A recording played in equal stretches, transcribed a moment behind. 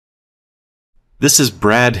This is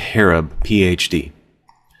Brad Harrub, Ph.D.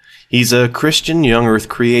 He's a Christian young earth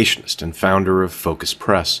creationist and founder of Focus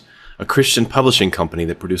Press, a Christian publishing company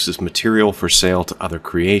that produces material for sale to other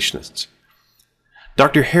creationists.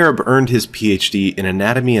 Dr. Harrub earned his Ph.D. in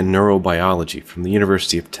anatomy and neurobiology from the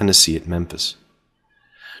University of Tennessee at Memphis.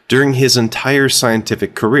 During his entire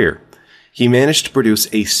scientific career, he managed to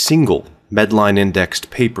produce a single Medline-indexed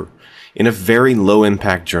paper in a very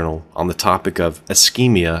low-impact journal on the topic of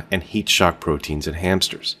ischemia and heat shock proteins in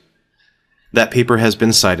hamsters. That paper has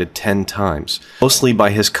been cited 10 times, mostly by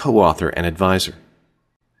his co-author and advisor.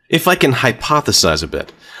 If I can hypothesize a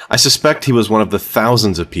bit, I suspect he was one of the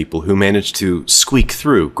thousands of people who managed to squeak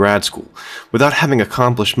through grad school without having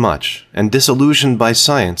accomplished much, and disillusioned by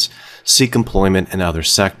science, seek employment in other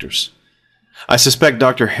sectors. I suspect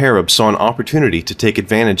Dr. Harrub saw an opportunity to take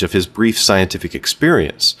advantage of his brief scientific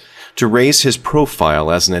experience to raise his profile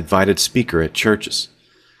as an invited speaker at churches.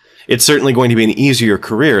 It's certainly going to be an easier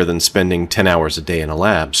career than spending 10 hours a day in a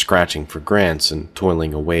lab scratching for grants and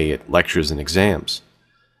toiling away at lectures and exams.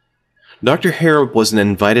 Dr. Harrub was an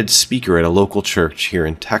invited speaker at a local church here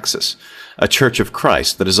in Texas, a Church of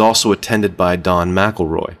Christ that is also attended by Don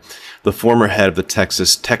McElroy, the former head of the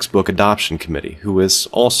Texas Textbook Adoption Committee, who is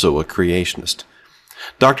also a creationist.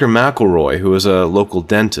 Dr. McElroy, who is a local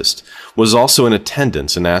dentist, was also in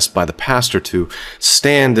attendance and asked by the pastor to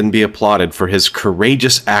stand and be applauded for his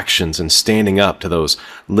courageous actions in standing up to those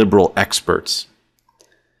liberal experts.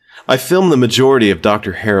 I filmed the majority of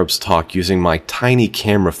Dr. Harrub's talk using my tiny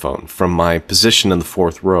camera phone from my position in the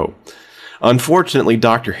fourth row. Unfortunately,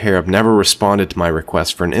 Dr. Harrub never responded to my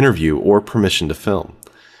request for an interview or permission to film.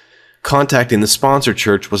 Contacting the sponsor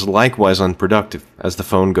church was likewise unproductive, as the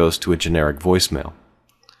phone goes to a generic voicemail.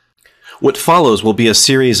 What follows will be a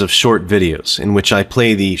series of short videos in which I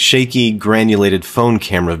play the shaky, granulated phone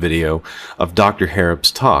camera video of Dr.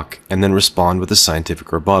 Harrub's talk and then respond with a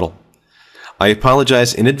scientific rebuttal. I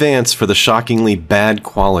apologize in advance for the shockingly bad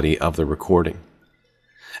quality of the recording.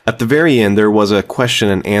 At the very end, there was a question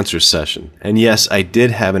and answer session, and yes, I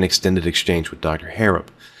did have an extended exchange with Dr. Harrub,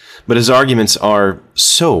 but his arguments are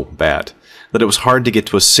so bad that it was hard to get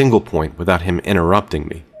to a single point without him interrupting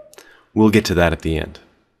me. We'll get to that at the end.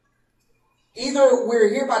 Either we're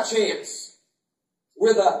here by chance,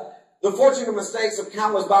 we're the fortunate mistakes of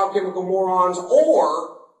countless biochemical morons,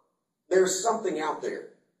 or there's something out there.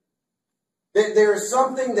 There's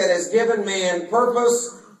something that has given man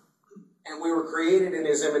purpose, and we were created in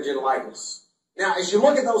his image and likeness. Now, as you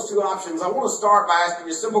look at those two options, I want to start by asking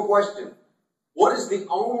you a simple question. What is the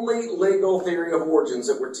only legal theory of origins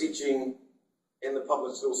that we're teaching in the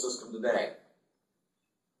public school system today?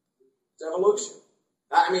 It's evolution.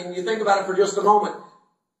 I mean, you think about it for just a moment.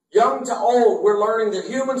 Young to old, we're learning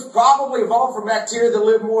that humans probably evolved from bacteria that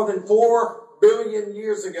lived more than 4 billion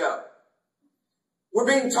years ago. We're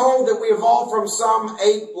being told that we evolved from some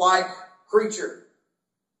ape-like creature.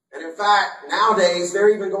 And in fact, nowadays,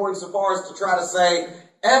 they're even going so far as to try to say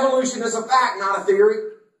evolution is a fact, not a theory.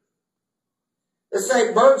 They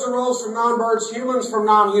say birds arose from non-birds, humans from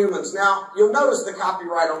non-humans. Now, you'll notice the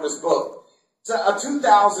copyright on this book. It's a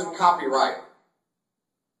 2000 copyright.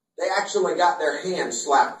 They actually got their hands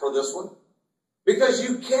slapped for this one, because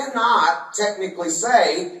you cannot technically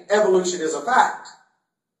say evolution is a fact.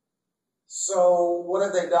 So what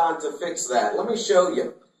have they done to fix that? Let me show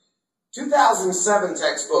you. 2007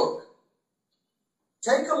 textbook.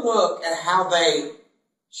 Take a look at how they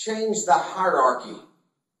changed the hierarchy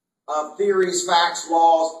of theories, facts,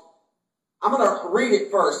 laws. I'm going to read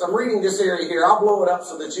it first. I'm reading this area here. I'll blow it up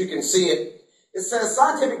so that you can see it. It says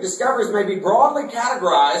scientific discoveries may be broadly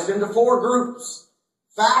categorized into 4 groups: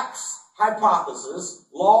 facts, hypotheses,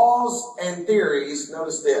 laws, and theories.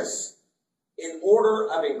 Notice this, in order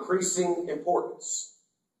of increasing importance.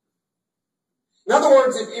 In other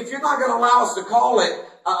words, if you're not going to allow us to call it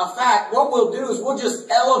a fact, what we'll do is we'll just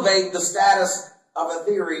elevate the status of a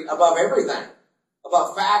theory above everything,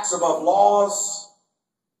 above facts, above laws.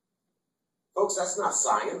 Folks, that's not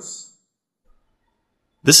science.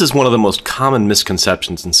 This is one of the most common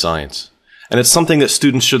misconceptions in science, and it's something that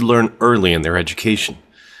students should learn early in their education.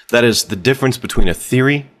 That is, the difference between a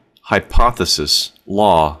theory, hypothesis,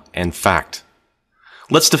 law, and fact.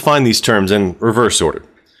 Let's define these terms in reverse order.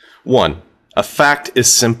 1. A fact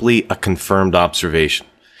is simply a confirmed observation.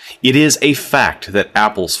 It is a fact that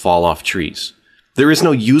apples fall off trees. There is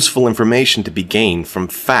no useful information to be gained from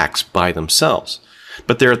facts by themselves,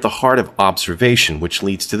 but they're at the heart of observation, which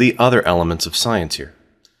leads to the other elements of science here.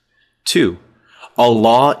 2. A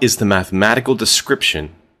law is the mathematical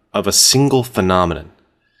description of a single phenomenon.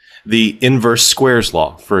 The inverse squares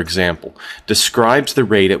law, for example, describes the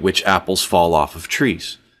rate at which apples fall off of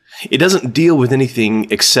trees. It doesn't deal with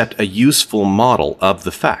anything except a useful model of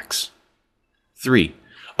the facts. 3.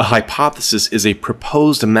 A hypothesis is a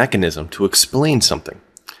proposed mechanism to explain something.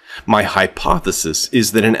 My hypothesis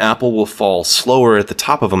is that an apple will fall slower at the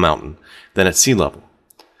top of a mountain than at sea level.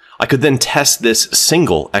 I could then test this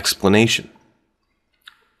single explanation.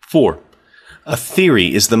 4. A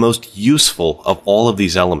theory is the most useful of all of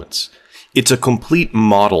these elements. It's a complete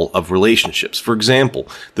model of relationships. For example,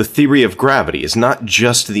 the theory of gravity is not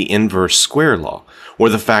just the inverse square law, or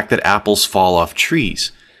the fact that apples fall off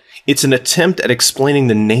trees. It's an attempt at explaining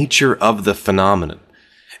the nature of the phenomenon.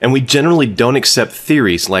 And we generally don't accept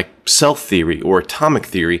theories like self-theory or atomic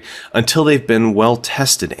theory until they've been well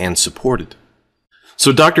tested and supported.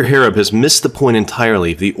 So Dr. Harrub has missed the point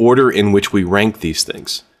entirely of the order in which we rank these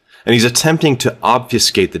things. And he's attempting to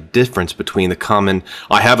obfuscate the difference between the common,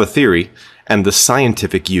 I have a theory, and the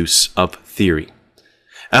scientific use of theory.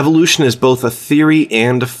 Evolution is both a theory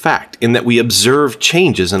and a fact, in that we observe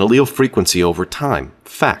changes in allele frequency over time,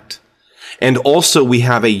 fact. And also we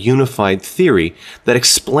have a unified theory that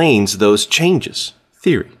explains those changes,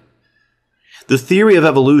 theory. The theory of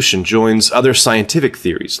evolution joins other scientific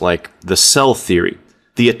theories like the cell theory,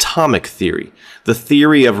 the atomic theory, the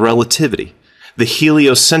theory of relativity, the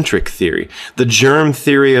heliocentric theory, the germ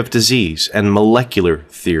theory of disease, and molecular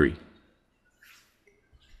theory.